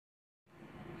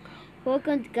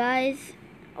Welcome guys.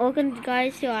 Welcome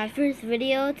guys to our first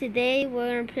video. Today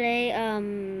we're gonna play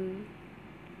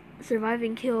Survive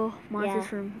and kill monsters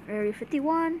from Area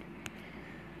 51.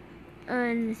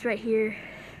 And it's right here.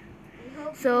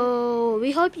 So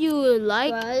we hope you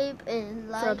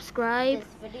subscribe, this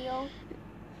video.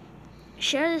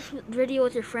 share this video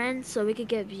with your friends so we could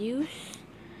get views.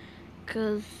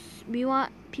 Cause we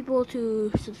want people to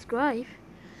subscribe.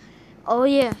 Oh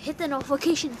yeah, hit the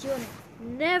notification button.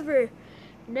 Never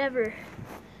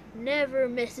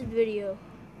miss a video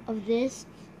Of this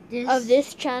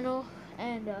channel.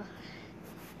 And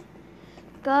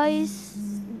guys,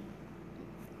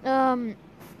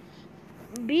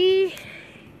 be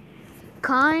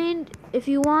kind. If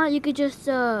you want, you could just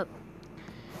friend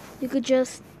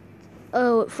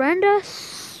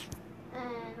us.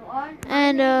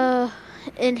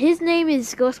 And his name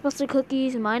is Ghostbuster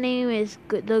Cookies. My name is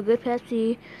The Good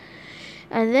Pepsi.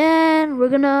 And then we're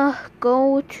gonna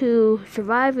go to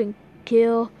survive and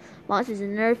kill monsters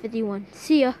in Area 51.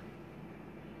 See ya.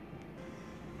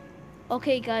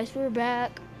 Okay, guys, we're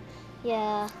back.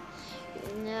 Yeah.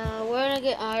 No, we're gonna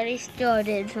get already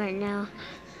started right now.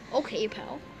 Okay,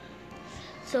 pal.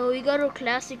 So we go to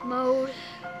classic mode.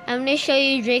 I'm gonna show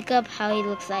you Jacob how he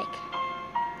looks like.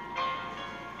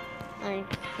 I'm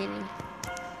kidding.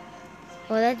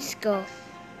 Well, let's just go.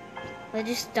 Let's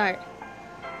just start.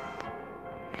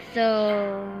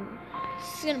 So,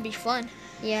 This is gonna be fun.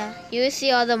 yeah, you will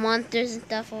see all the monsters and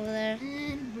stuff over there.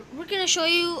 And we're gonna show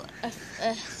you a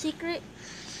secret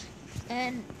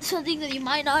and something that you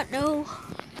might not know.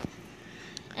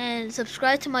 And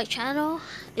subscribe to my channel.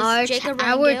 It's Our Jacob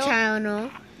channel.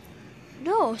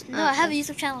 No, I have a Okay.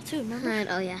 YouTube channel too. Remember?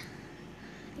 Oh yeah.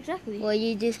 Exactly. Well,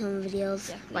 you do some videos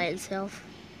Exactly. by itself.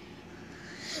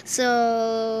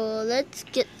 So let's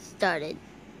get started.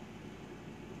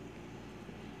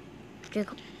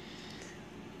 Jacob.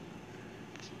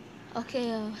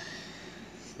 Okay.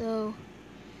 So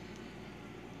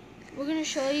we're gonna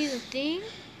show you the thing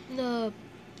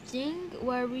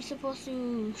where we're supposed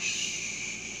to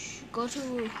go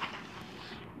to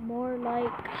more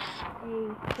like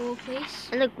a cool place.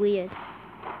 I look weird.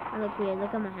 Look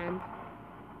at my hand.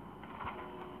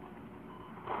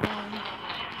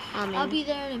 I'll be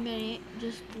there in a minute.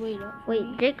 Just wait up. Wait,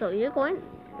 Jacob, you're going?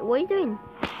 What are you doing?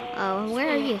 Oh, where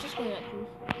are you? Just wait up, please.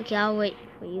 Okay, I'll wait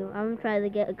for you. I'm gonna try to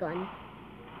get a gun.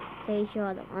 Okay, show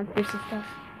all the monsters and stuff.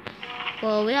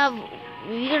 Well,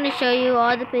 we're gonna show you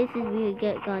all the places we could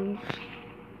get guns.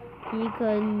 You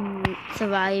can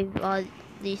survive all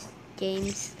these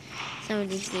games. Some of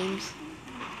these games.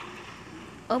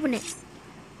 Open it.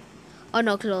 Oh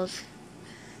no, close.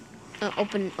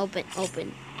 Open.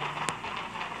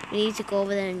 We need to go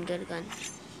over there and get a gun.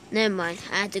 Never mind.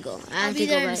 I have to go. I'll be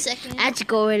there in a second. I have to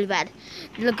go really bad.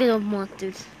 Look at those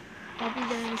monsters. I'll be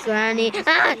there in a second. Granny.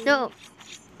 Ah, no.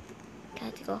 I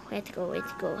have to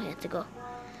go.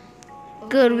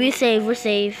 Good, we're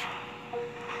safe.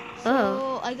 Oh.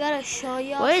 So I gotta show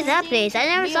you. Where is that place? I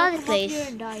never saw this place. Come up here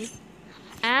and die.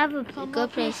 I have a Come good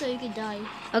up here place. so you can die.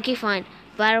 Okay, fine.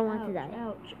 But I don't want to die.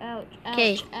 Ouch.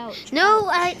 Okay. Ouch. No,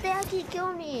 they actually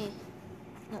kill me.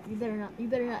 No, you better not.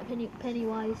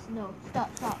 Pennywise. No. Stop.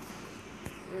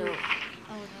 No. Oh no.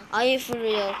 Are you for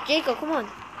real? Jacob, come on.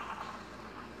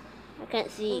 I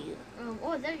can't see you.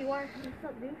 Oh, there you are. What's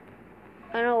up, dude?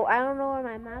 I don't know where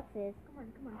my map is. Come on.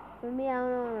 For me, I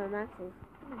don't know where my map is.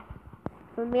 Come on.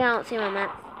 For me, I don't see my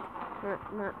maps.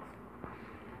 Maps.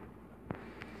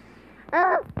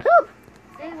 Ah! Help!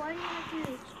 Hey, why do you have to?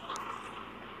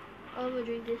 Oh, I'm gonna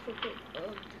drink this real quick.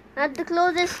 Not the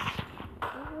closest.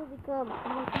 Come on.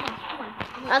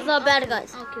 That's not bad,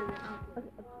 guys. I'll kill them.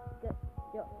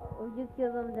 If you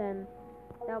kill them, then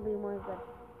that'll be more good.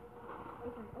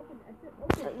 Open. I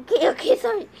said open. Okay,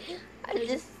 sorry. I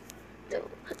just...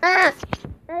 Ah!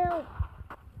 Help!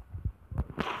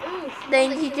 Ooh,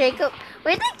 Thank you, Jacob.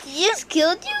 Wait, he just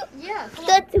killed you? Yeah, come on.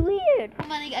 That's weird.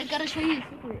 Come on, I gotta show you the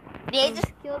secret. They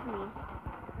just killed me.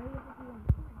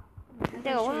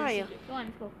 Go, where are you? Go on,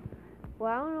 let's go.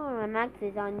 Well, I don't know where my max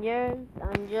is. On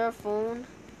your phone.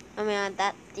 I mean, on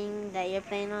that thing that you're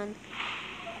playing on.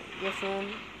 Your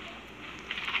phone.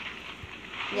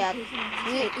 Yeah, we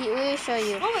will show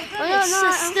you. Oh my god, no,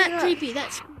 that's not creepy.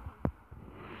 That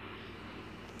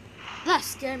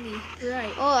scared me.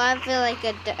 Right. Oh, I feel like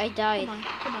I died.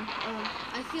 Come on.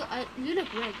 You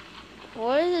look red.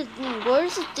 Where's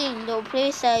the thing? The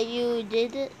place that you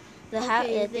did it? The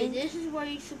thing? This is where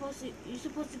you're supposed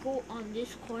to go on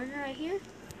this corner right here.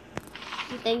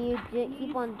 Then you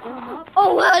keep on jumping. up.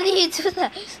 Oh, how do you do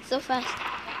that so fast?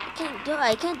 I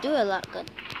can't do it a lot good.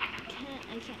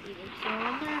 I can't either. So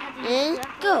I'm gonna have to And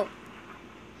go.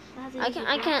 I have to I use can't. your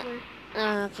I can't.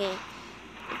 grappler. Okay.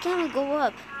 I can't go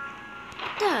up.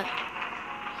 Duh.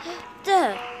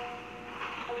 Duh.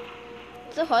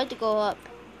 It's so hard to go up.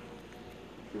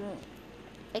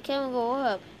 I can't go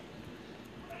up.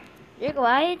 Rick,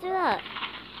 why you do that?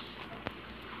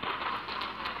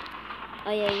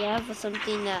 Oh yeah, you have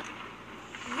something that.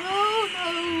 No.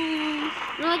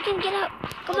 No, I can't get out.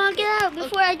 Come on, get out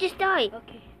before I just die.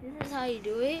 Okay, this is how you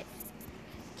do it.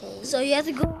 Okay. So you have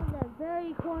to go on that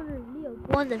very corner, Leo.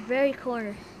 Go on the very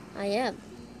corner. I am.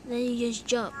 Then you just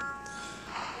jump.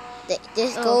 They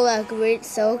just Oh. go like we're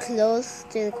so close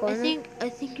to the corner. I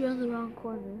think you're on the wrong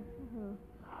corner.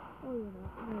 Oh, you're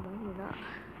not. No, you're not.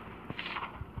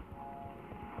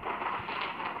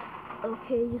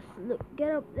 Okay, just look.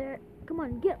 Get up there. Come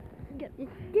on, get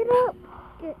up.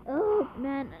 Get up,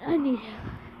 man. I need.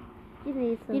 You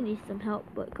need some. You need some help,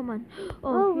 but come on.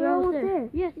 Oh, you're we're almost almost there.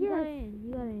 Yes, you Yes. got in.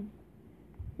 You got in.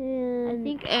 And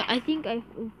I think I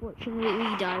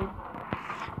unfortunately died.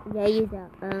 yeah, you do.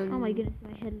 Oh my goodness,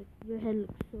 your head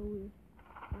looks so weird.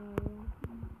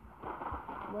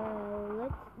 Well,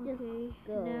 let's just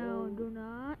go. Now do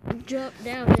not jump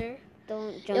down there.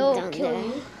 Don't It'll jump down kill there.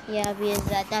 you. Yeah, because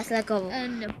that's like a.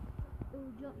 And it'll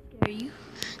jump scare you.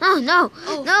 Oh no!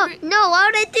 Oh, No! frick. No! Why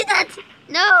would I do that?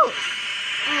 No!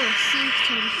 Oh,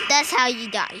 see, That's how you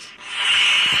die.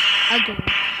 again.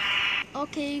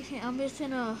 Okay, I'm just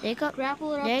gonna Jacob.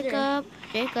 grapple it up there.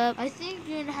 Jacob. I think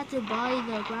you're gonna have to buy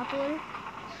the grappler.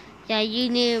 Yeah, you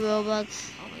need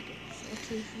Robux. Oh my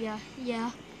goodness. Okay,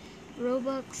 yeah.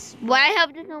 Robux. Why I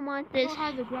hope there's no I monsters? don't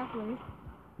have the grappler.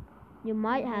 You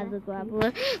might have the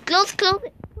grappler. Close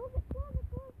it.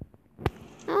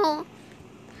 No.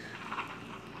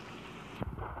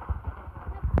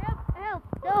 Help.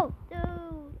 No.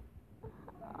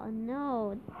 Oh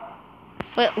no.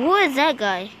 Wait, who is that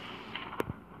guy?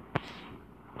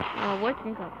 Oh, where's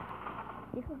Jacob?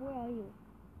 Jacob, where are you?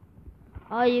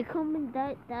 Oh, you come in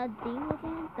that thing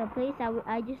again? The place that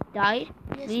I just died?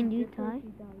 Yes, Me and you of course died?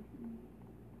 you died.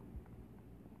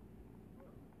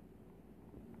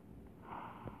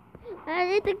 I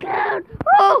need to go.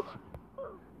 Oh!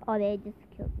 Oh, they just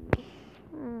killed me.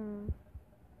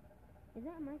 Is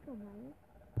that Michael Myers?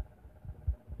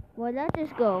 Well, let's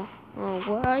just go. Oh,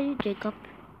 where are you, Jacob?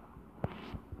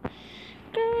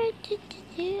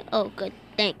 Oh, good.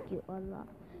 Thank you, Allah.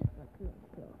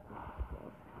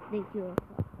 Thank you.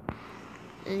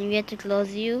 And we have to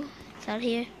close you. It's out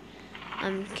here.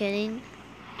 I'm kidding.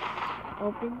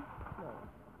 Open.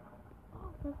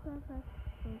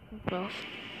 Close.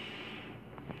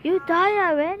 You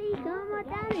died already? Come on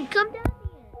down here. Come down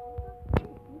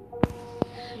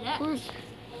Yeah. here.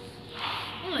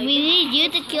 Oh We need you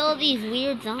to kill these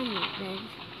weird zombies, man.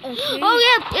 Okay. Oh,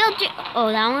 yeah.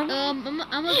 Oh, that one? I'm gonna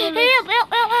go.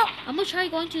 Help. I'm gonna try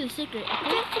going to the secret.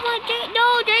 Okay? Come on,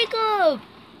 no, Jacob.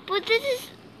 But this is...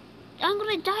 I'm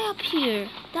gonna die up here.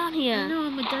 Down I here. know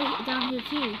I'm gonna die down here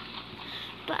too.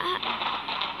 But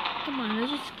Come on,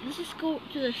 let's just go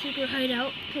to the secret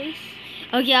hideout place.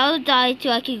 okay, I'll die too.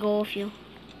 I can go with you.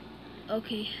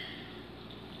 Okay.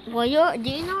 Well, do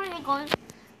you know where you're going?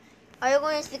 Are you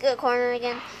going to secret corner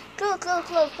again?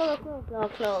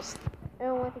 Close. I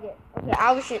don't want to get. Okay,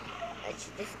 I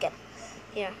should just get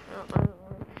here. I don't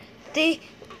want.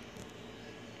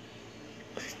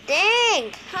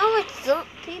 Dang! How much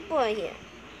people are here?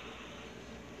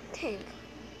 Dang.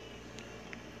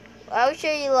 I'll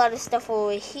show you a lot of stuff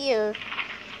over here.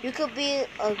 You could be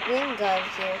a green guy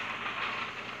here.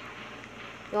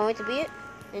 You want me to be it?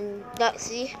 And not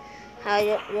see how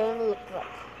you're gonna look like.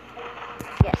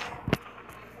 Yes.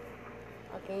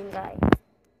 A green guy.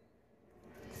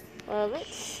 Well,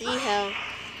 let's see how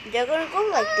they're gonna go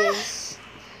like this.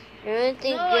 They're gonna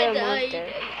think you're a monster.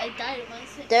 I died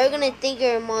once. They're gonna think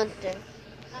you're a monster.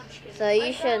 So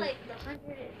you should. Like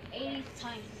the 180th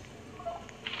time.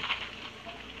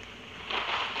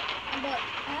 But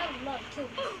I have a lot of kills.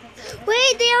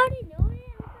 Wait, they already know it?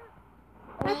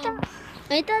 I thought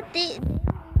they don't even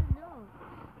know.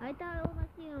 I thought it was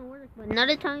actually gonna work, but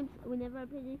another time, whenever I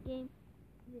play this game,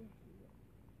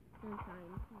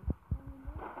 sometimes.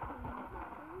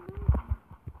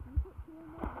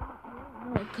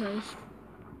 No,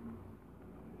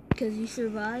 because you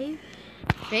survive.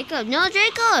 Jacob, no,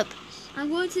 Jacob! I'm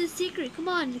going to the secret. Come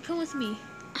on, come with me.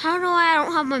 How do I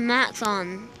don't have my max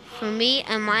on? For me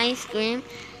and my screen,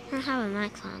 I don't have a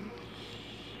max on.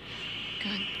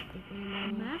 God.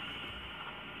 Map?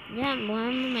 Yeah,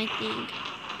 one of my thing.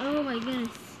 Oh my goodness,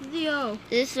 Leo. Is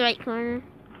this the right corner?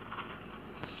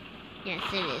 Yes,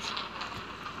 it is.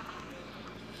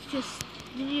 Just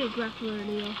you need a grappler,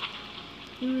 Leo.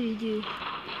 You really do.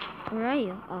 Where are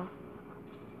you? Oh.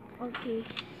 Okay.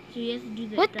 So you have to do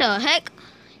that. What the heck?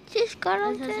 Just got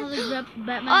out That's how there. the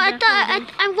Batman. Oh, I thought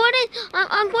I'm going in.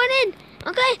 I'm going in.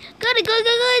 Okay, good,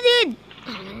 dude.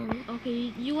 Oh, man.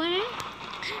 Okay, you went in?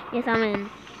 Yes, I'm in.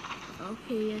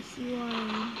 Okay, yes, you are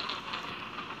in.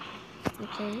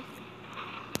 Okay.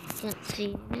 Can't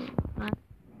see.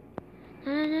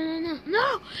 No.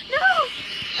 No!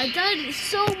 I died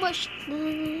so much. No.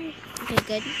 Okay,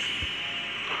 good.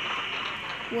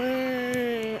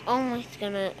 Where? Oh my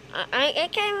goodness. I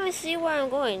can't even see where I'm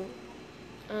going.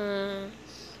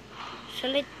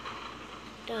 Shall I?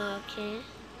 Okay.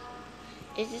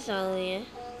 This is all here.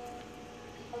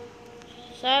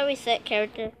 Should I reset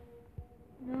character?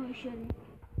 No, you shouldn't.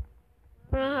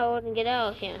 I don't know how I would get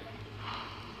out of here.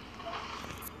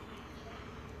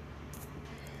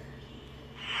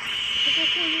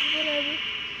 Okay, whatever.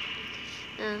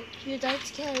 Oh. You died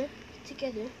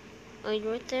together. Oh, you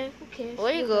right there? Who cares?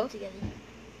 Where you We'll go? die together.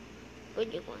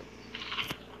 Where'd you go? Okay,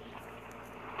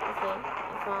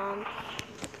 I found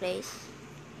the place.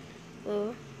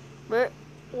 Where?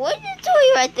 What did you do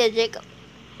right there, Jacob?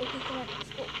 Okay, come on,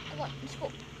 let's go.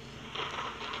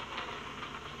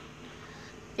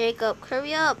 Jacob,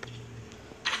 hurry up.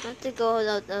 I have to go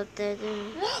out there.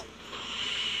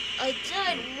 I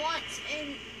died once and...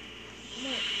 No.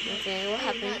 Okay, what I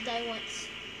happened? did not die once.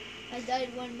 I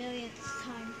died 1 millionth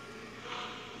time.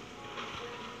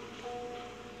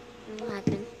 What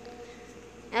happened?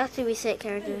 I have to reset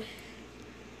character.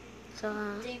 So,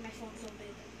 Dang, my phone's so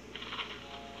big.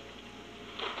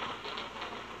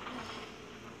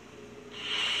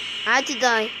 I had to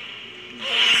die.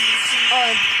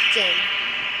 Oh, dang.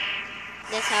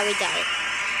 That's how we died.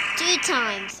 2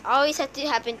 times. Always have to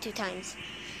happen 2 times.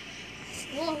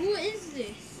 Whoa, who is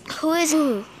this? Who is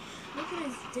who? Look at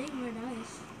his dang red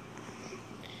eyes.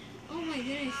 Oh my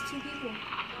goodness, 2 people.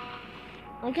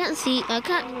 I can't see. I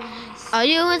can't. Oh, nice. Are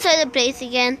you inside the place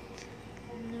again?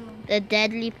 No. The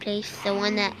deadly place, the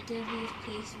one that. Deadliest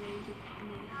place where you could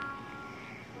live.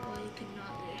 Or you could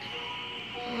not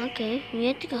live. Okay, we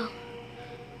have to go.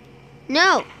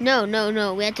 No.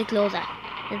 We have to close that.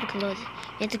 We have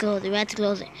to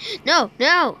close it. No.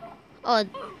 Oh.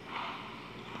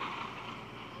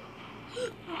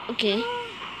 Okay.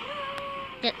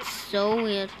 That's so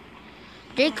weird.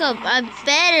 Jacob, I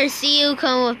better see you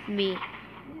come with me.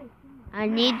 I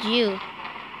need you. No,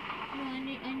 I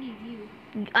need you.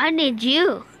 I need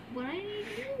you. But I need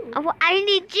you. I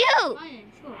need you. Fine,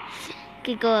 let's go.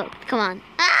 Okay, go. Come on.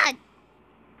 Ah!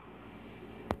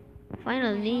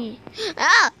 Finally.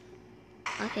 Ah!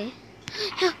 Okay.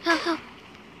 Help.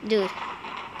 Dude.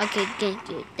 Okay, thank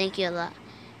you. Thank you a lot.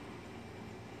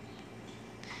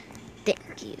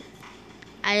 Thank you.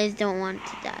 I just don't want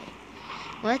to die.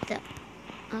 What the?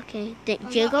 Okay.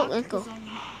 Jacob, let's go.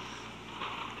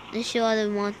 Let's show other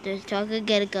monsters so I could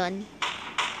get a gun.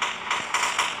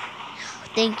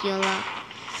 Thank you a lot.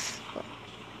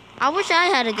 I wish I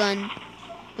had a gun.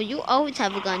 But you always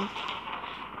have a gun.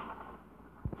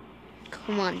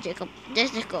 Come on, Jacob.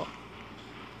 Just go.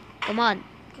 Come on.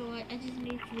 Go, I just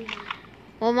need you.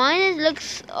 Well, mine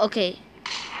looks okay.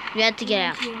 We have to get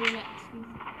out.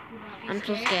 I'm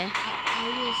so scared. I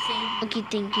will save you. Okay,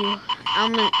 thank you.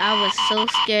 I was so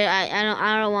scared.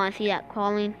 I don't want to see that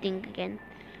crawling thing again.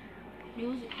 It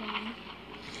wasn't crawling.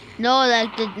 No,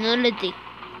 like the another thing.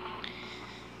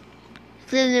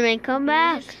 Slytherin, come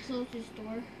back. Just close this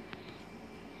door.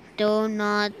 Do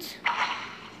not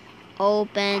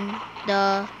open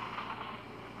the.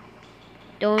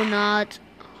 Do not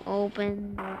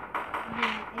open the.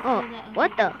 Yeah, Oh,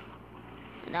 what the?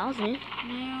 That was it.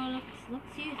 No, let's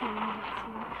see if I know that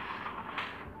door.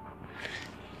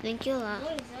 Thank you a lot.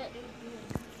 What is that dude doing?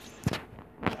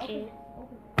 Okay.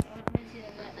 Open it. Let me see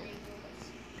that thing.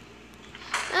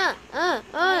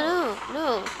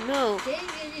 No. Dang,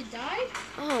 you died?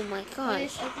 Oh my gosh.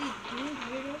 This ugly dude,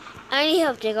 weirdo. I need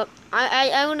help, Jacob.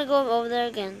 I want to go over there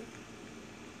again.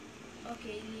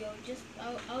 Okay, Leo, just,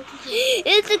 I'll teach you.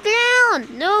 It's a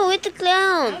clown! No, it's a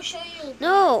clown. I'll show you.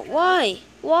 No, why?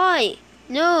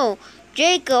 No.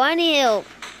 Jacob, I need help.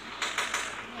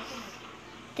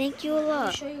 Thank you a I'll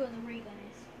lot. show you where the ray gun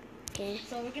is. Okay.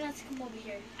 So we're gonna have to come over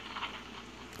here.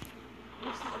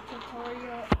 This is a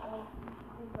tutorial of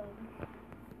the gun.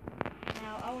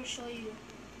 Now I will show you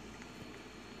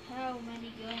how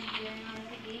many guns there are in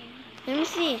the game. Let me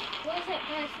see. What is that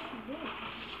guy doing?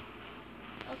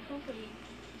 A company.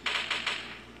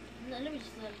 Let me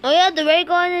just let him. Oh yeah, the ray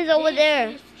gun is over They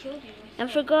there. just killed you. I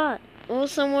forgot. It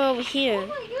was somewhere over Oh here.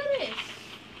 my goodness.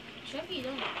 Chucky,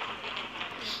 don't.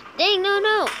 Dang,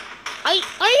 no. Are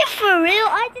you for real?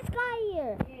 I just got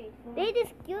here. Okay, so They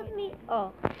just killed me.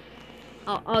 Oh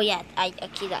yeah, I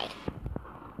actually died.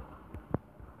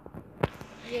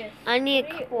 Yes. I need a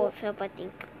couple of help, I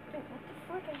think. Dude,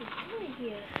 what the fuck are you doing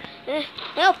here?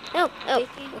 Help! Help! Help!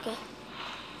 Bacon. Okay.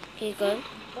 Okay, good.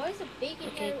 Why is the bacon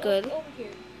Okay, head good. over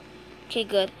here? Okay,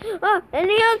 good. Oh, I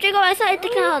need help, Jacob. I saw it the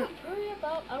count. Hurry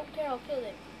up, I don't care, I'll kill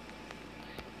it.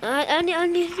 I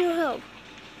need your help.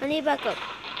 I need backup.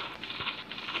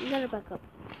 You gotta back up.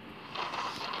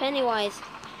 Pennywise.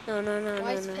 No.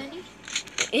 Wise Penny?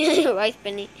 Rice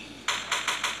Penny.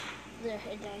 There,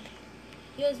 it died.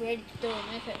 He was ready to throw a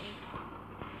knife at me.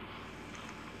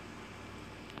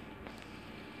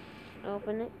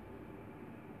 Open it.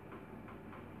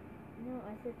 No,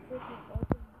 I said freaking open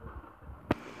it.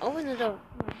 Open the door.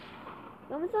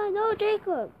 Come inside. No,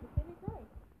 Jacob. You came inside.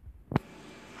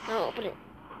 No, open it.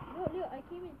 No, look, I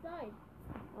came inside.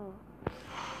 Oh.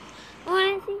 Oh, I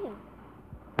didn't see him.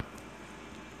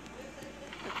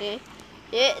 Okay.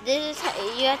 Yeah, this is how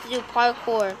you have to do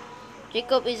parkour.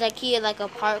 Jacob is like a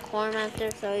parkour master,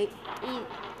 so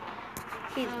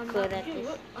he's good at dude, this.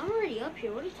 What, I'm already up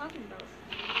here. What are you talking about?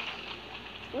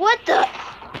 What the?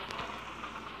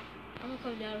 I'm gonna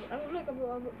come down. I don't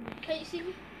look. Can you see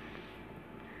me?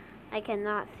 I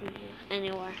cannot see you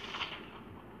anywhere.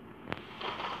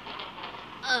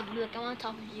 Look, I'm on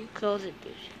top of you. Close it,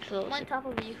 dude. Close I'm on it. top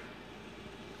of you.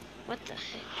 What the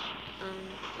heck?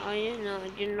 Oh, you're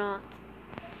not.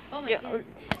 Oh my You're, god.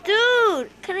 dude,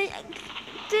 can I?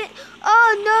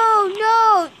 Oh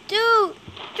no, dude,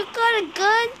 you got a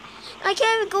gun? I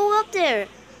can't even go up there.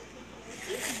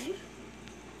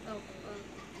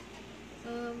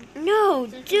 No,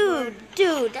 dude,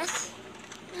 that's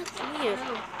weird.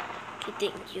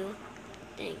 Okay,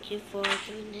 thank you for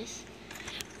doing this.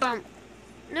 Bump.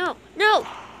 No.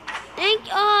 Thank.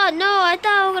 Oh no, I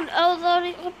thought I was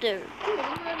already up there. Dude,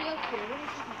 I'm already up here. What are you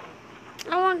talking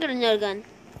about? I want to get another gun.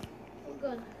 What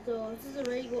gun? So this is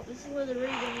This is where the ray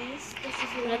gun is. This is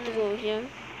We the have to go over here. ray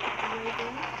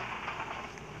gun.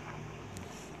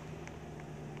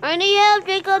 I need help,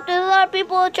 Jacob. There's a lot of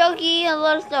people, Chucky, and a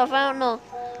lot of stuff. I don't know.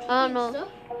 Stuff?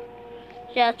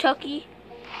 Yeah, Chucky.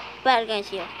 Bad guys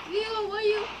here. Leo, why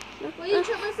you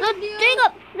trap my friend, Leo?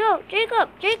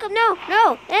 Jacob, no,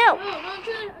 help. No, I'm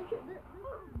trying.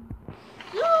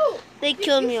 No! They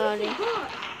killed me already. God.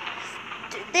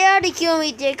 They already killed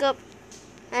me, Jacob.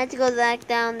 I had to go back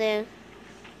down there,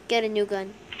 get a new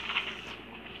gun.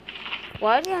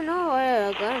 Why do I know where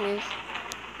a gun is?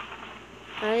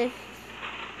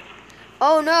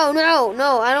 Oh no!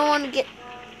 I don't want to get.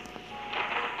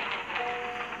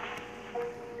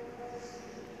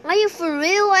 Are you for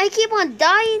real? I keep on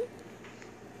dying.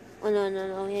 Oh no!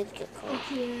 We have to get close.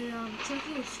 Okay,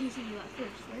 Chucky was chasing you at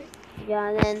first, right? Yeah,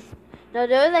 and then no,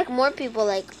 there were like more people,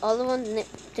 like all of them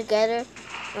together,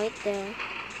 right there.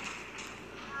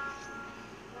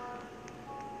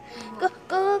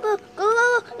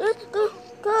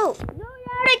 Go! No, you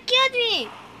already killed me.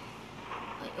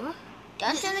 Wait, what?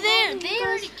 That's They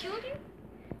already killed you?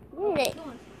 Did it.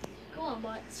 Go on,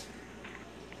 bots.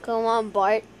 Come on,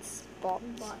 Barts.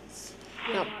 Bots.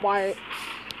 Not Bart.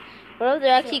 What if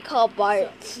they're actually called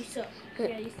Barts? You suck.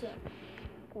 Yeah, you suck.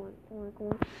 Come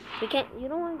on. We can't. You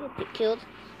don't want to get killed.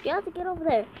 You have to get over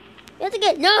there. You have to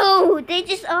get. No, they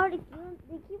just already killed.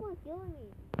 They keep on killing me.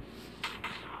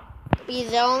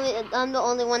 Because I'm the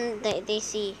only one that they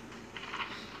see.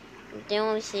 They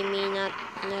only see me, not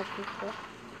people.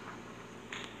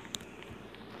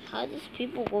 How does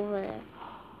people go over there?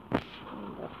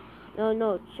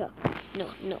 No, Chuck. No,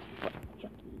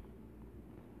 Chucky.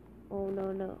 Oh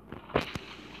no.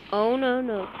 Oh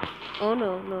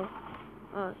no.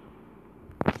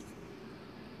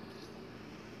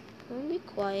 Be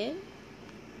quiet.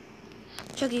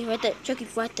 Chucky's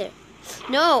right there.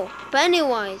 No,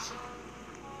 Pennywise.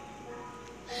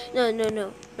 No.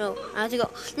 I have to go.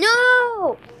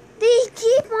 No! They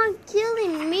keep on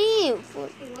killing me.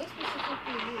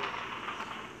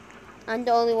 I'm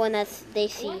the only one that they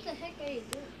see. What the heck are you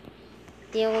doing?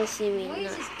 They only see me. Why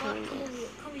is Not this bot coming to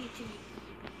me?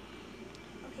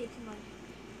 Okay, come on.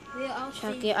 Yeah, I'll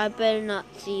Chucky, see you. I better not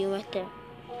see you right there.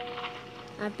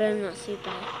 I better not see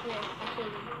that. Yeah, I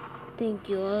killed you. Thank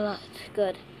you a lot.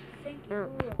 Good. Thank you.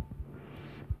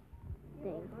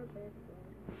 Thanks.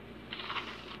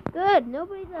 Good.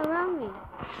 Nobody's around me.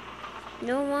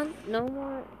 No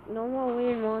more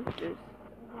weird monsters. Okay,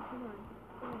 come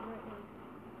on right now.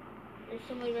 There's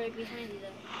somebody right behind you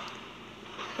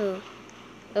though. Who?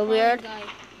 The weird? Guy.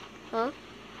 Huh?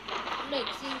 Look,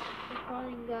 see the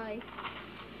crawling guy.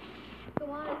 Come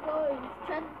on, let's go.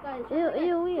 Trap this guy.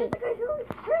 Ew, weird. Trap the guy.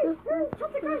 Hurry,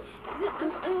 trap the guy.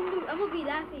 I'm gonna be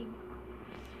laughing.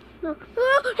 No.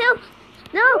 Oh, help!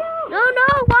 No!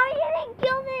 Why you didn't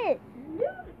kill it?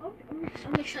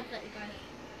 I'm gonna trap that guy.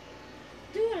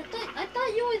 Dude, I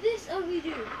thought you were this ugly,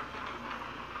 dude.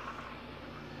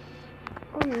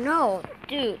 Oh no,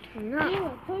 dude. Dude, No.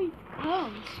 I thought you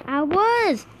come. I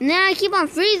was. And then I keep on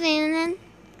freezing and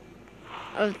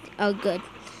then. Oh, good.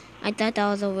 I thought that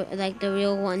was like the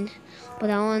real one. But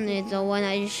that one is the one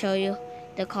I just showed you.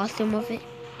 The costume of it.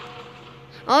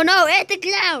 Oh no, it's the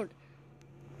clown!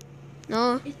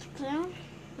 No, It's clown.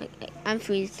 I'm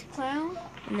freezed. Clown.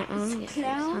 No, I wanna get freezed.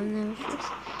 Clown? I'm never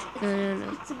freezed.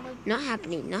 No. It's a Not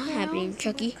happening. Not happening,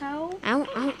 Chucky. cow.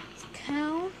 Ow.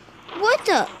 Cow. What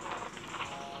the?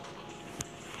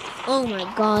 Oh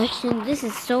my gosh, this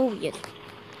is so weird.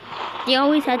 They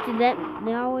always had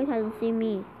to see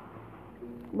me.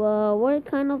 Well, we're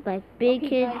kind of like big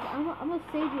kids. Guys, I'm gonna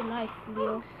save your life,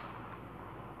 Leo.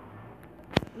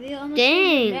 Leo, I'm gonna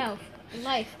Dang. save your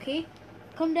life, okay?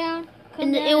 Come down.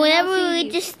 And I'll whenever save we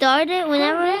you. just started, Come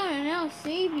down and I'll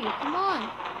save you. Come on.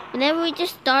 whenever we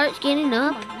just start getting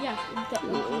up, Come on. Yeah.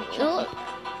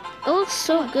 it looks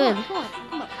so good. Come on.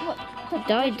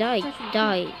 Die.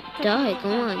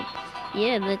 Come on.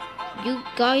 Yeah, but you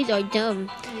guys are dumb.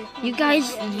 You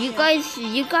guys. Come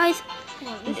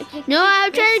on, No,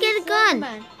 I'm trying to get a let's gun.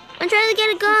 man. I'm trying to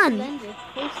get a gun. Slender.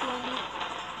 Go slender.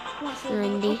 Come on,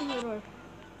 Slender, Slendy. open the door.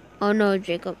 Oh no,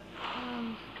 Jacob.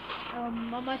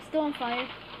 Am I still on fire?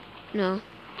 No.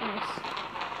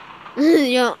 Nice.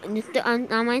 Yo, am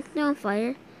I still on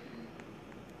fire?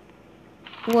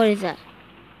 What is that?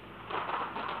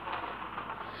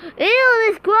 Ew,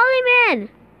 this crawly man!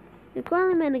 The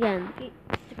crawly man again.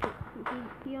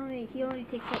 He only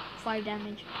takes like 5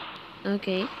 damage.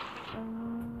 Okay.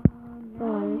 Now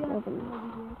on, you let's have open to it. come over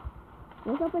here.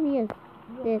 Let's open this.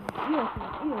 This. You open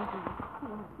it. You open it.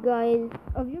 Come on. Guys,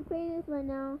 if you're playing this right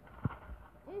now,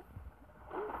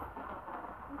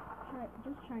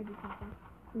 Just try to do something.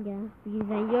 yeah,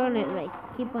 because you're on it, like,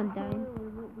 keep on dying.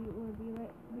 We'll be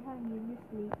right behind you in your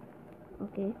sleep.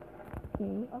 Okay.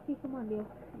 Okay, come on, Leo.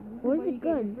 Where's Where the you get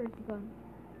your gun? first gun?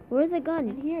 Where's the In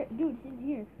gun? here, dude. It's in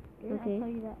here. Yeah, Okay. I'll tell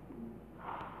you that.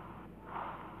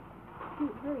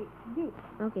 Dude, hurry, dude.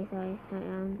 Okay, sorry. It's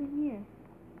in here.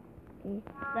 Okay.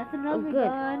 That's another good.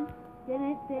 gun.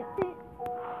 Didn't.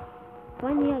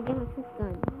 Finally, I get my first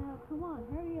gun. Yeah, come on,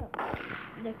 hurry up.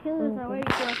 The killers are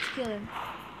waiting for us to kill him.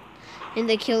 And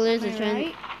the killers Am are I trying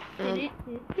right?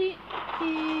 to...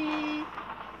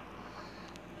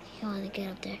 You wanna get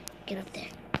up there.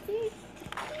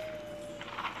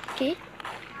 Okay.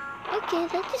 Okay,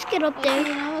 let's just get up Okay,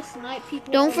 there. now let's snipe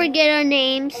people. Don't forget our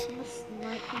names. Let's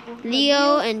snipe people.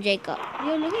 Leo and Jacob.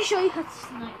 Leo, let me show you how to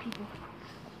snipe people.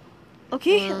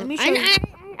 Okay, let me show you.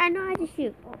 I know how to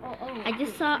shoot. Oh. I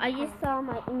just saw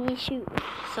my me shoot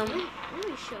some Let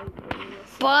me show you.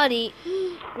 body.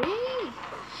 Dang.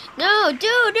 No,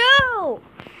 dude, no!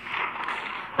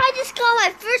 I just got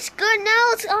my first gun.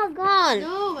 Now it's all gone.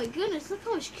 No, my goodness, look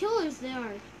how much killers there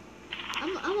are.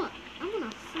 I'm gonna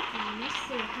freaking mess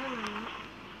their hairline up.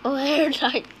 Oh,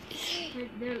 hairline.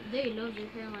 They love their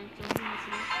hairline, so I'm gonna mess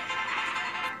it up.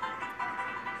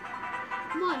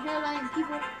 Come on, hairline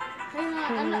people.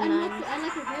 Hairline. I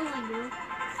like your hairline, girl.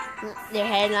 Their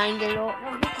hairline girl.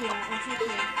 Oh, heck yeah.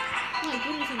 My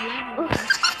goodness, I'm landing. Oh.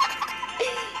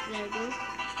 There we go.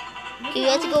 Okay,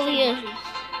 let's go over here.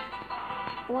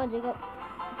 Come on, Jacob.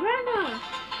 Grandma!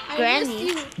 I Granny?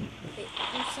 missed you.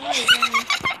 I'm sorry, Granny.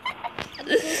 I'm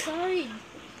so sorry.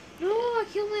 No, I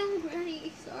killed my own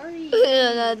granny. Sorry.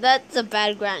 That's a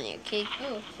bad granny, okay?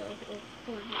 Oh,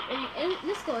 come on.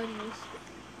 Let's go anyways.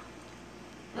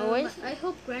 Always? I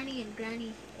hope Granny and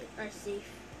Granny are safe.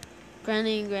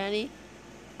 Granny and Granny?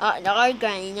 Our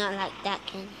granny, not like that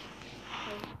kind.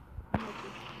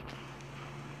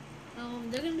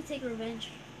 They're gonna take revenge.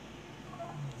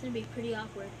 It's gonna be pretty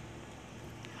awkward.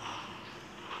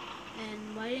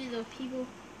 And why didn't the people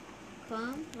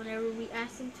come whenever we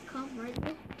asked them to come, right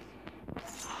there?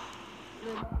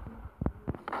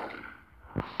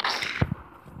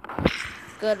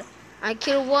 Good. I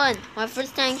killed one. My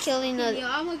first time killing a... Yeah,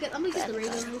 I'm gonna get the ray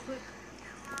gun real quick.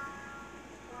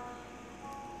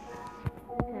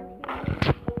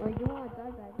 Oh, you want to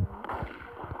die, guys?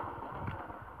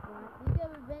 You get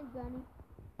revenge, Granny.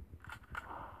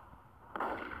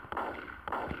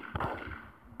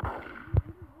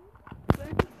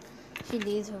 She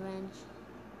needs revenge.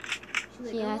 She's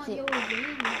like, She I has want it. your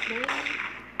revenge, boy.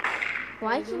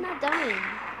 Why is she not dying?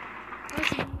 Oh,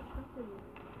 she didn't come for you.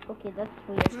 Okay, that's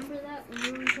weird. Remember that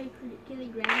when we tried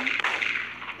killing Granny?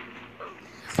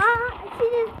 Ah, she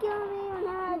just killed me when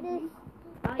I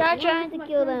just start trying to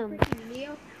kill them.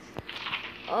 Leo.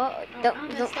 Oh, I'm don't.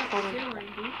 messed up with your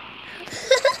line,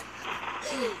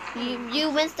 dude.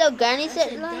 You messed up Granny I said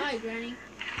said die, Granny.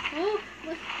 Oh,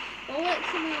 what? Oh, what?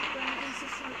 Come on, Granny.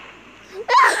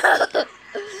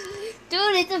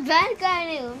 it's a bad guy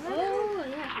name. Oh,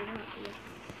 yeah, I forgot.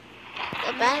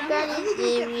 Yeah. The bad guy is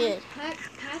serious. Pack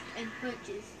and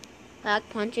punches. Back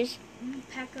punches.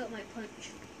 Pack up my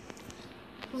punch.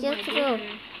 You have to go.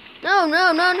 No,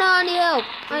 I need help.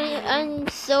 I need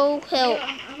so help.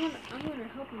 Yeah, I'm gonna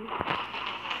help you.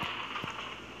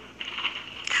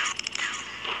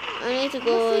 I need to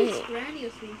go in here. Granny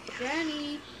with me.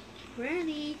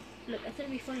 Granny. Look, I thought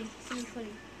it'd be funny.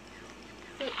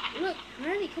 Look,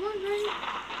 Granny, come on, Granny.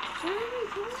 Granny,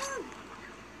 come on.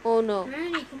 Oh no.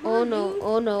 Granny, come Oh on, no, dude.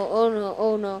 oh no, oh no,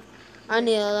 oh no. I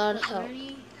need a lot of help.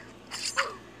 Granny.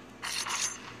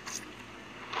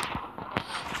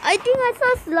 I think I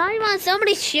saw slime on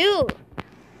somebody's shoe.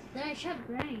 Then I shot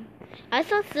Granny. I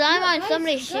saw slime on Guys,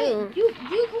 somebody's shoe. You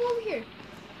come over here.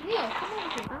 Leo, come over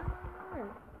here.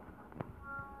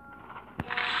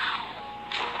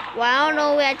 Well, I don't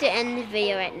know where to end this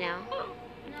video right now. No,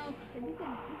 we can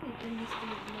end this video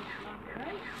much longer,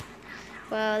 right?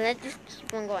 Well, let's just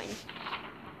keep on going.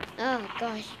 Oh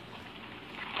gosh.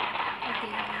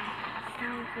 Okay, it's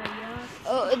time for your...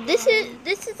 Oh, this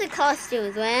is the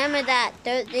costumes. Remember that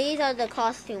these are the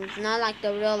costumes, not like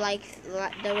the real life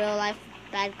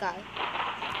bad guy.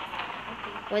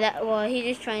 Well, he's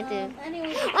just trying to.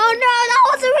 Anyway, Oh no, that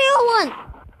was the real one.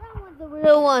 That one's the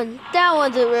real one. That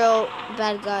one's the real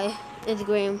bad guy. It's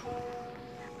Graham.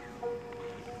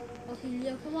 okay,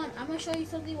 Leo, come on. I'm gonna show you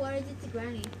something what I did to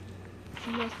Granny.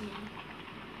 She loves me.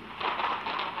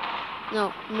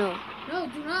 No. No,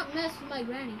 do not mess with my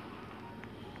Granny.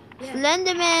 Yeah.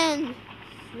 Slenderman.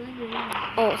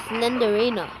 Slenderina. Oh,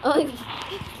 Slenderina. Oh,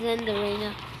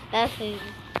 Slenderina. That's it.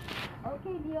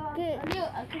 Okay, Leo. Okay. Leo,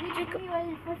 can you take me where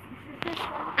this first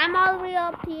one? I'm all the way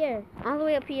up here. All the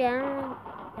way up here.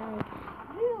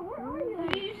 Leo, where are you?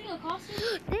 Are you using a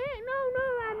costume? No,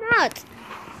 I'm not.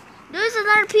 There's a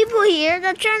lot of people here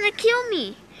that are trying to kill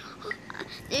me.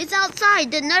 It's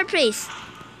outside the nerd place.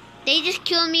 They just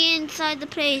killed me inside the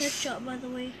place. Headshot, by the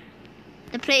way.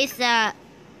 The place that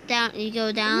you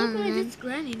go down. Look at this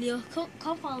Granny, Leo.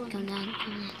 Come follow me. Come down.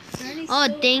 Granny's Oh,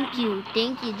 so thank you.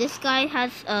 This guy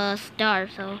has a star,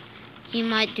 so he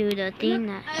might do the thing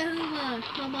that.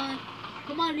 Come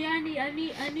on, Leo.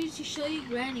 I need to show you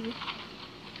Granny.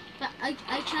 I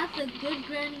trapped a good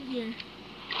Granny here.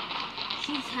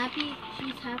 She's happy.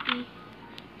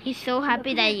 He's so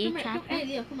happy that you trapped Hey, him.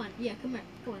 Leo, come on. Yeah, come on.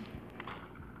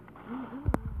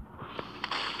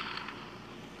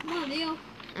 Come on, Leo.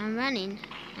 I'm running.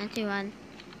 I have to run.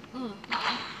 Oh,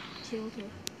 chill. Come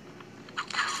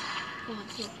on,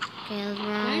 chill. Okay, let's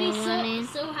run. Granny's We're running.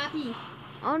 so happy.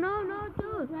 Oh no,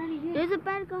 dude. Granny here. There's a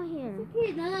bad guy here.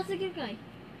 Okay, no, that's a good guy.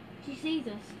 She saves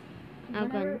us. Oh,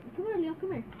 good. Come here, Leo.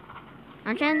 Come here.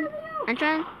 I'm trying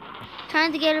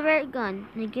to get a red gun.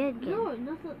 A good gun.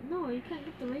 No, you can't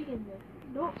get the ray gun there.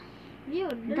 No, Leo,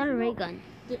 It's not a ray gun.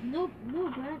 No,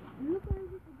 Brad. Look what I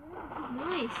did to Brad. She's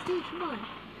nice, dude. Come on.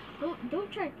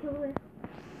 Don't try to kill her.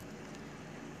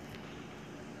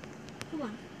 Come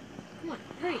on.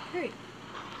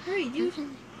 Hurry, dude.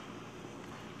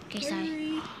 Okay, sorry.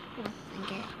 Hurry. Come on.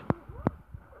 Okay.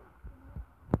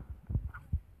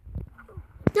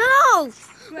 No!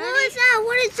 What is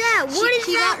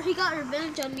that? He got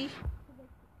revenge on me.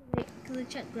 Cause I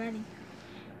checked Granny.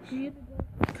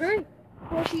 Hurry!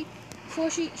 Before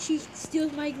she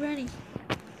steals my Granny.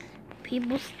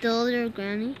 People stole their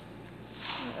granny?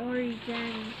 Or your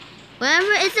Granny.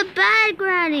 Whatever, it's a bad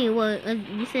granny. Well,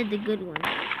 you said the good one.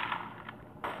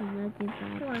 Nothing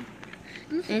bad. Come on.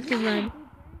 Let's run.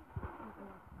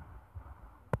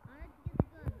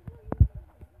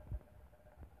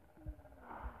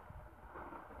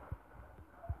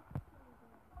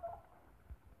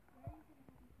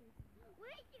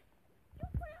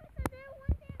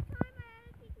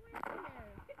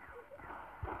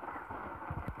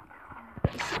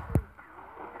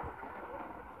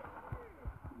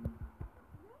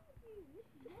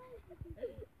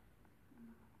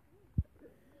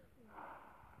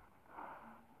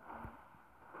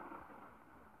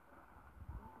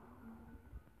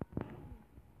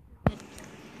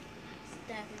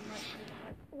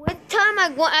 One time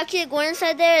I actually went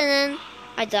inside there and then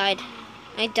I died.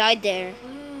 I died there.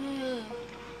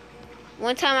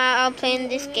 One time I'm playing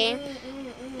this game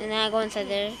and then I go inside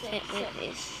there like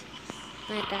this.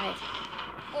 And I died.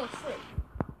 Oh,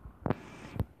 frick.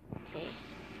 Okay.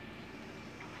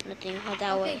 Nothing hold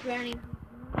that Okay, way. Granny.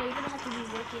 You're gonna have to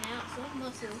be working out some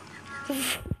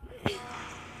muscle.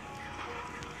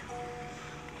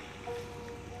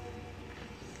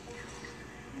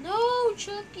 No,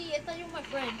 Chucky. I thought you were my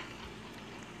friend.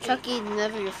 Chucky's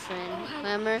never your friend.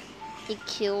 Remember? He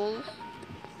killed.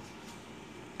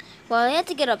 Well, I had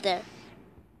to get up there.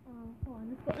 Hold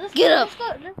on. Get up.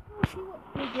 Let's go see what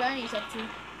your granny's up to.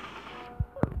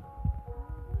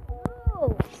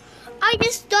 No. I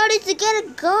just started to get a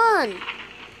gun.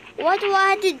 Why do I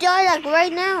have to die like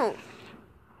right now?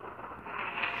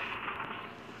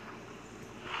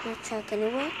 I'll check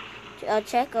anyway. I'll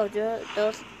check out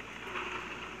those.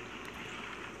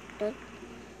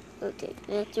 Okay,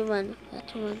 we have to run. We have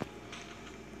to run.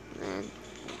 Man,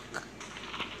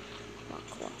 walk.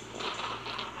 We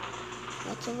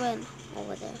have to run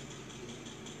over there.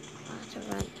 We have to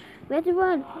run. We have to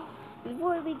run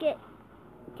before we get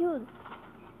killed.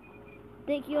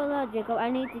 Thank you a lot, Jacob. I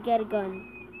need to get a gun.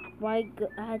 I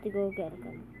had to go get a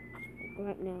gun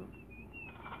right now.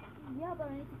 Yeah, but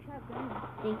I need to trap Granny.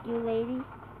 Thank you, lady.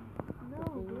 No,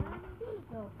 Granny.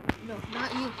 No,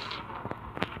 not you.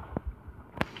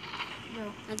 No, I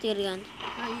have to get a gun.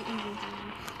 not you, evil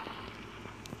genius.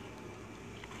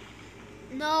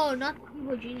 No, not the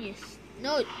evil genius.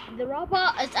 No, the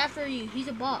robot is after you. He's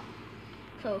a bot.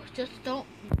 So just don't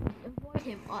avoid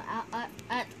him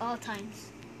at all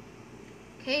times.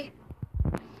 Okay?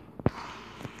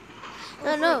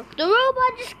 No. The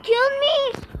robot just killed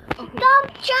me. Okay.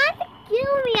 Stop trying to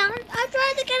kill me. I'm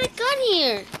trying to get a gun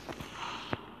here.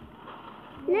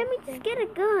 Let me just get a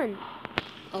gun.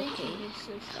 Okay.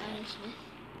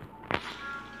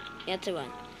 We have to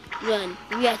run. Run.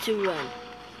 We have to run.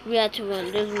 We have to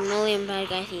run. There's a million bad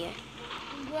guys here.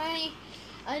 Granny,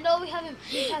 I know we haven't.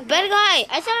 Bad guy.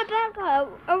 I saw a bad guy.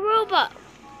 A robot.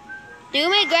 Do you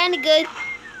make Granny good?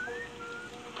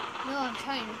 No, I'm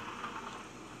trying to.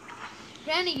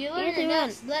 Granny, you learned have to your run.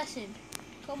 next lesson.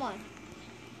 Come on.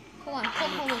 Come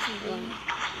home with me, baby.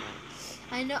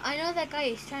 I know that guy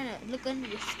is trying to look under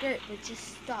your skirt, but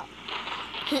just stop.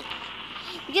 We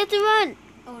have to run.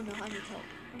 Oh no, I need help.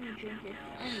 I need drink this.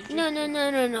 No.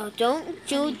 Don't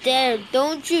you dare.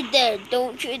 Don't you dare.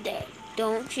 Don't you dare.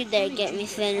 Don't you dare get me,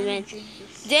 Slenderman.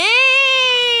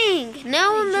 Dang!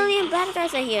 Now a million bad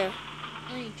guys are here.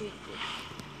 I need drink this.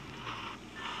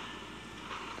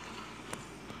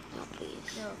 No,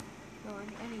 please. No, I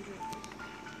need drink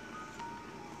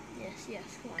this.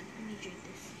 Yes, come on. I need drink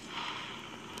this.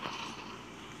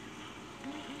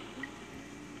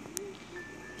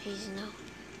 Please, no.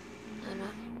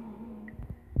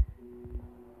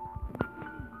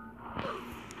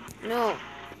 No.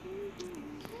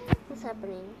 What's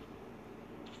happening?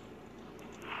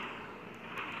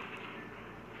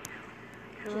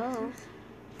 Hello?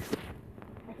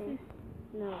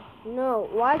 No.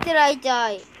 Why did I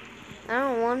die? I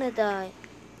don't want to die.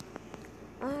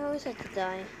 I always have to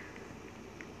die.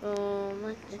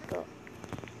 Let's just go.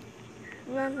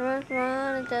 Run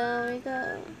until we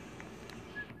go.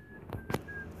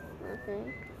 Okay.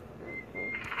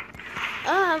 Oh,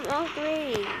 I'm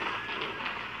upgrading.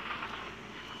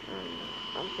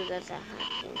 So that's a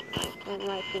hacking. I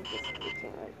might think it's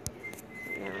glitching.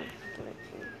 Now it's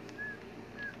glitching.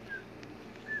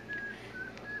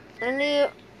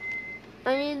 I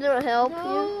need to help you.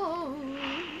 No.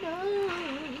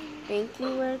 Thank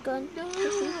you, red gun. No.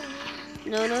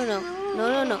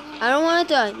 I don't want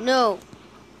to die. No.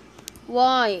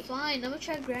 Why? Fine, I'm gonna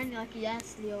try Granny like you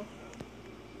asked, Leo.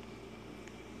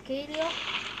 Okay, Leo?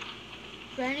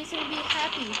 Granny's gonna be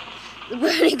happy.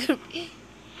 Granny could be.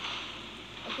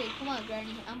 Okay, come on,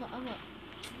 Granny. Come on,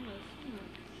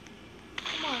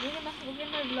 we're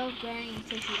gonna love Granny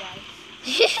until she dies.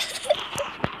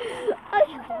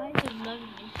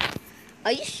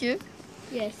 Are you sure?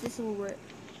 Yes, this will work.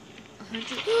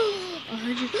 100.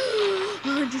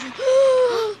 100.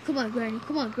 Come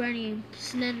on, Granny.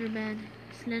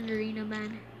 Slenderina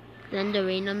man.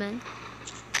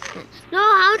 No,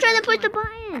 I'm trying to push the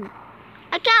button.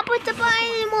 I can't push the button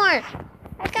anymore.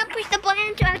 I can't push the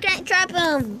button so I can't trap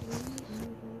him.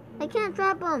 I can't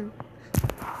trap him.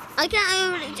 I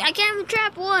can't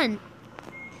trap one.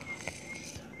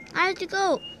 I have to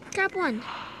go. Trap one.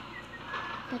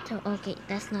 Okay,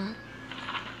 that's not.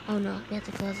 Oh no, we have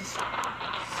to close this.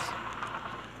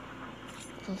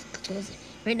 Close it.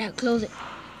 Right now, close it.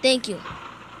 Thank you.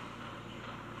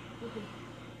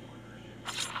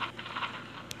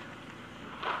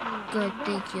 Good,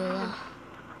 thank you.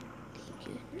 Thank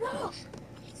you. No!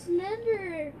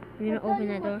 Slender! You're gonna open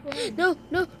that door? No.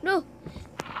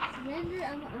 Slender,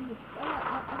 I'm gonna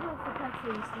surprise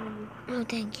you, Slender. No,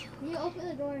 thank you. Can you open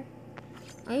the door?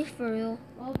 Are you for real?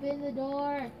 Open the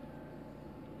door.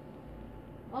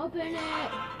 Open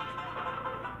it.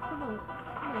 Come on,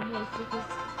 here, take this.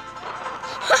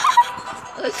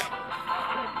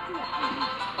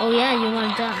 Oh yeah, you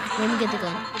want to die. Let me get the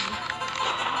gun. Come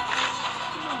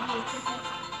on, here, take this.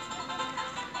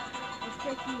 Let's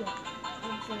pick you up.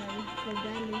 I'm sorry, for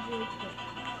bandage real quick.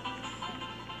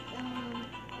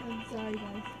 I'm sorry,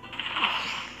 guys.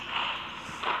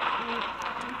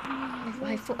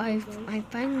 I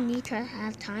finally need to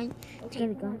have time to get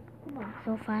a gun Come on.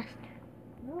 so fast.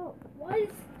 No. Why is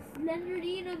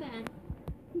Slenderina, man?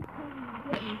 Keep coming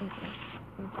and get me.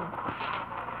 Thank you.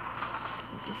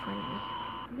 Thank you finally.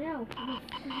 Now, I'm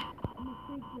gonna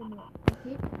freak them up,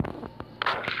 okay?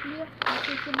 Here, I'll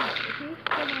freak them up, okay?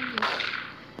 Come on, me.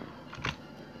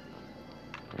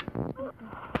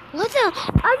 What the?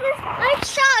 I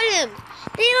shot him!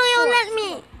 They don't even let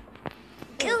me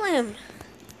kill him.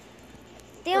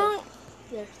 They don't.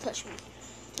 There, touch me.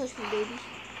 Touch me, baby.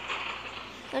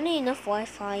 I need enough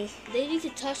Wi-Fi. They need to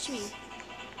touch me.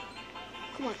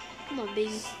 Come on,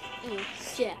 baby.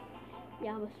 Yeah.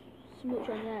 Yeah, I'm a smooch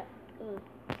on that.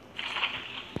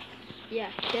 Yeah,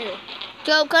 get it.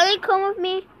 Joe, can you come with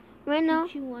me right now?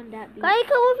 Don't you want that, baby? Can you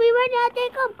come with me right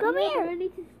now? Come here. I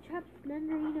need to trap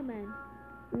Slenderina, man.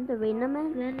 The Rena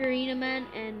man? Slenderina, man,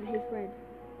 and his friend.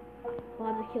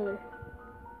 Bob the Killer.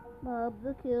 Bob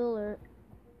the Killer.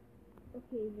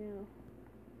 Okay, now.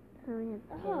 Hurry up.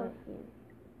 Oh.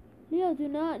 Leo, do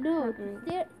not. No.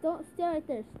 Okay. Don't stare at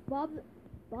this. Bob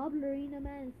Lorena,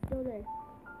 man, is still there.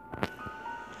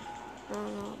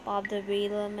 No. Bob the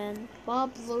Rena man.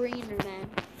 Bob Lorena, man.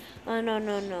 Oh,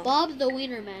 no. Bob the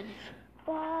Wiener, man.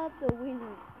 Bob the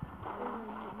Winner.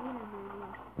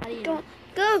 How do you Don't.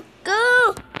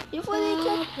 Go! Before they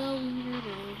Bob catch. the Wiener,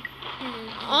 man.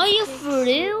 Are you for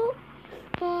real?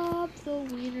 Bob the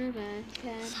Wiener, man.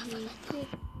 Can he fix it?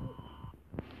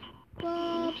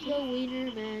 Bob the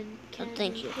Wiener, man. Can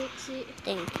thank he you. fix it?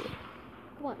 Thank you.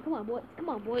 Come on,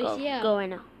 boys. Go, Yeah. go right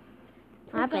now.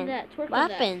 Twerk on that. Twerk What on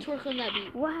happened? that. Twerk on that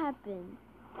beat. What happened?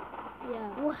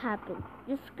 Yeah. What happened?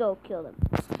 Just go kill them.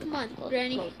 Come on, Close,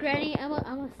 Granny. close. Granny, I'm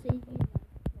gonna save you.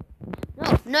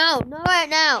 No, right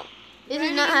now. This Granny,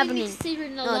 is not you happening. need to save her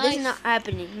No, life. this is not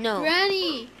happening. No.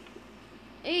 Granny.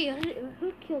 Hey,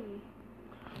 who killed me?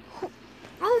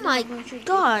 Oh my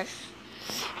gosh.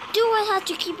 Do I have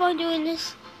to keep on doing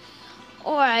this?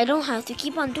 Or I don't have to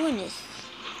keep on doing this?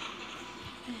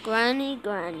 Granny,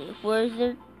 where's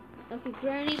the Okay,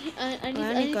 Granny, I need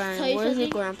to tell Granny, you where's the something.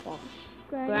 grandpa?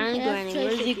 Granny, I have to Granny, tell you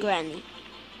where's the something. granny?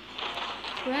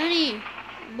 Granny,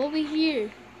 I'm over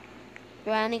here.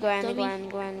 Granny.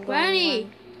 Granny.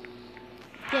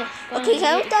 Yes. Okay,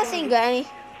 can we start saying Granny?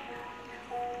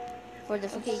 For the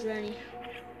Okay, Granny.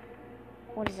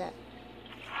 What is that?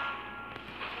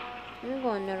 I'm gonna go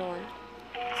on another one.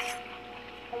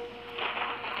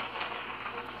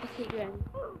 Okay, Granny.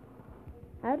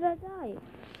 How did I die?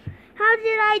 How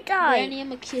did I die? Granny, I'm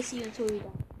gonna kiss you until we die.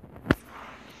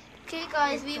 Okay,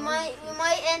 guys, we might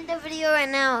end the video right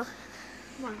now.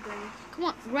 Come on, Granny. Come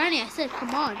on, Granny. I said,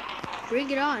 come on. Bring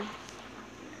it on.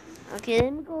 Okay,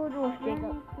 let me go to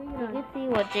Jacob. Bring You it on. can see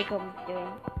what Jacob is doing.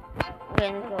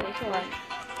 Okay, let's go. Okay, Let's come go. on.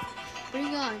 Bring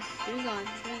it on. Bring it on.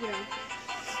 Bring it on.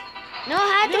 No,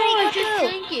 how do No, we just go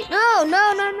tank it.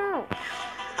 No.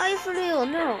 Are you for real?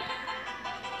 No.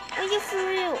 Are you for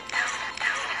real?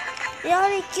 They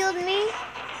already killed me?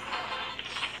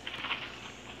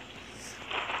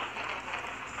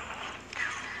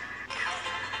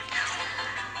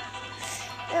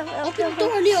 Open the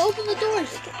door, Leo. Open the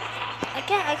doors. I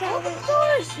can't open the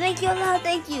doors. Thank you, Allah.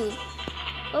 Thank you.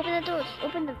 Open the doors.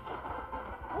 Open them.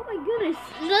 Oh my goodness.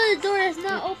 Another door that's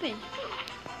not open.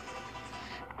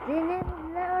 They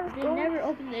never let us They go. never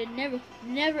open. They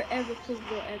never ever close the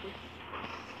door ever.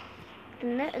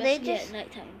 They Especially just. at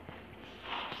nighttime.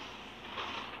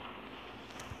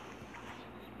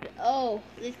 Oh,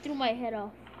 they threw my head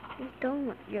off.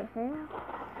 Don't your hair.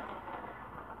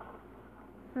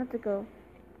 Not to go.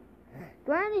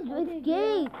 Granny,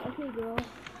 escape. Okay, girl.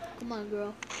 Come on,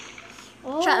 girl.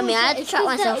 Oh, Trap me. I had to it's trap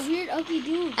just myself. That weird ugly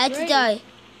dude. I had to Bray. die.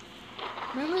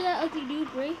 Remember that ugly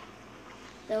dude, Bray?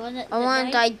 The one that. I want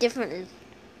to died? die differently.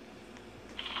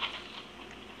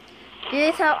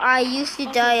 This is how I used to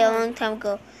Okay, die a come on. long time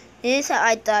ago. This is how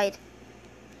I died.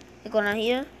 You going on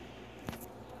here?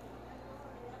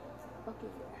 Okay,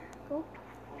 go.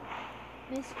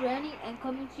 Miss Granny, I'm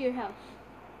coming to your house.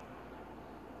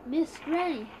 Miss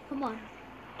Granny, come on.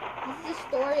 This is the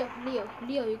story of Leo.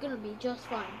 Leo, you're gonna be just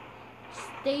fine.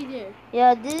 Stay there.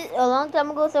 Yeah, this a long time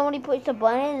ago. Somebody pushed a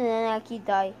button and then I keep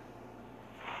dying.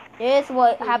 This is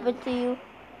what Okay, happened to you.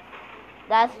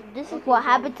 This is Okay, what Granny.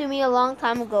 happened to me a long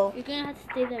time ago. You're gonna have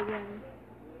to stay there, Granny.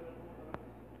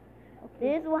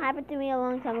 This is what happened to me a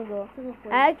long time ago.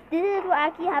 Okay. This is what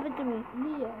actually happened to me.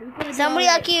 Leo, you're gonna Somebody be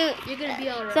all right. actually, You're gonna be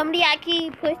alright. somebody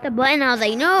actually pushed the button. I was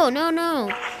like, no.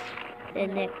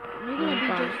 Then Nick. You're gonna be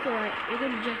fine. just alright.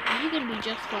 You're gonna be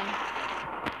just fine.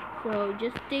 So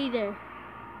just stay there.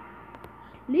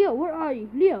 Leo, where are you?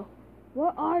 Leo.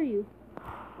 Where are you?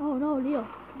 Oh no, Leo.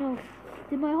 No.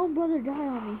 Did my own brother die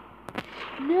on me?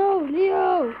 No,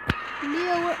 Leo!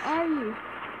 Leo, where are you?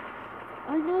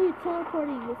 I know you're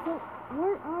teleporting, but so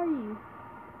where are you?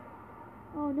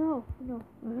 Oh no, no.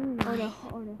 Oh no,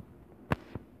 oh no.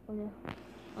 Oh no.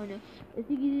 Oh no. I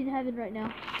think he's in heaven right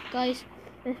now. Guys,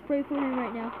 let's pray for him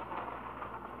right now.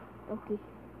 Okay.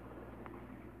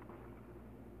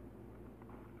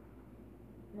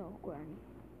 No, Granny.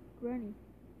 Granny,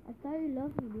 I thought you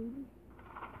loved me, baby.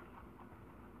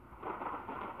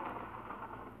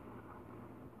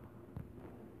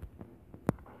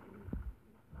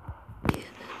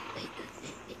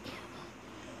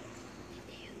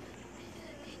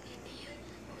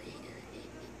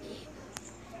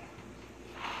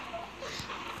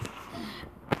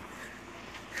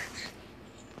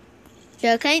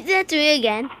 So can you do that to me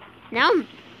again? Now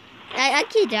I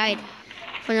actually died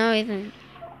for no reason.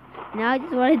 Now I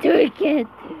just want to do it again.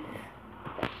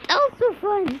 That was so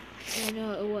fun. I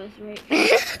know it was, right?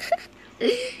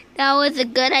 That was a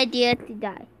good idea to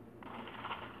die.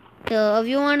 So if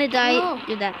you want to die, No.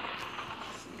 do that.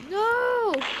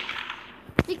 No!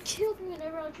 They killed me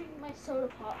whenever I was drinking my soda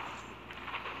pop.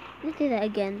 Let's do that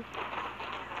again.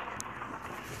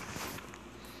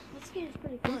 This game is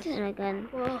pretty fun. Let's do that again.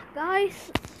 Well,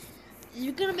 guys,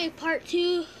 you're gonna make part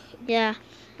 2. Yeah.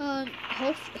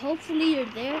 Hopefully you're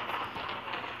there.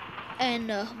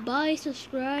 And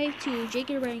subscribe to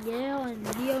Jacob Rangel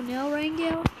and Leo Nell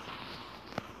Rangel.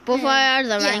 Both are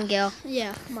the yeah. Rangel.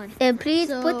 Yeah, come on. And please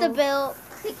put the So- bell,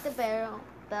 click the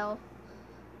bell,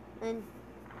 and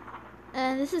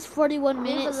And this is 41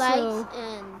 leave a minutes, like, so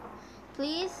and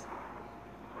please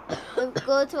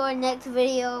go to our next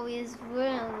video because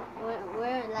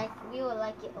we're like we will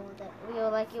like it over there. We will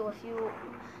like it with you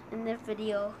in this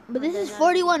video. but this And is then,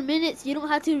 41 minutes. You don't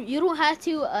have to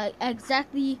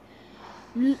exactly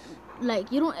like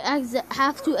you don't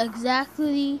have to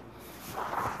exactly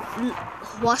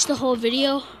watch the whole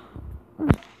video.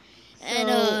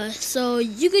 And so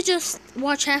you could just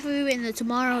watch half of it, and then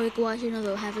tomorrow you can watch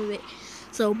another half of it.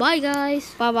 So bye,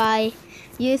 guys. Bye bye.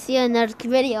 You see you in another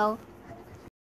video.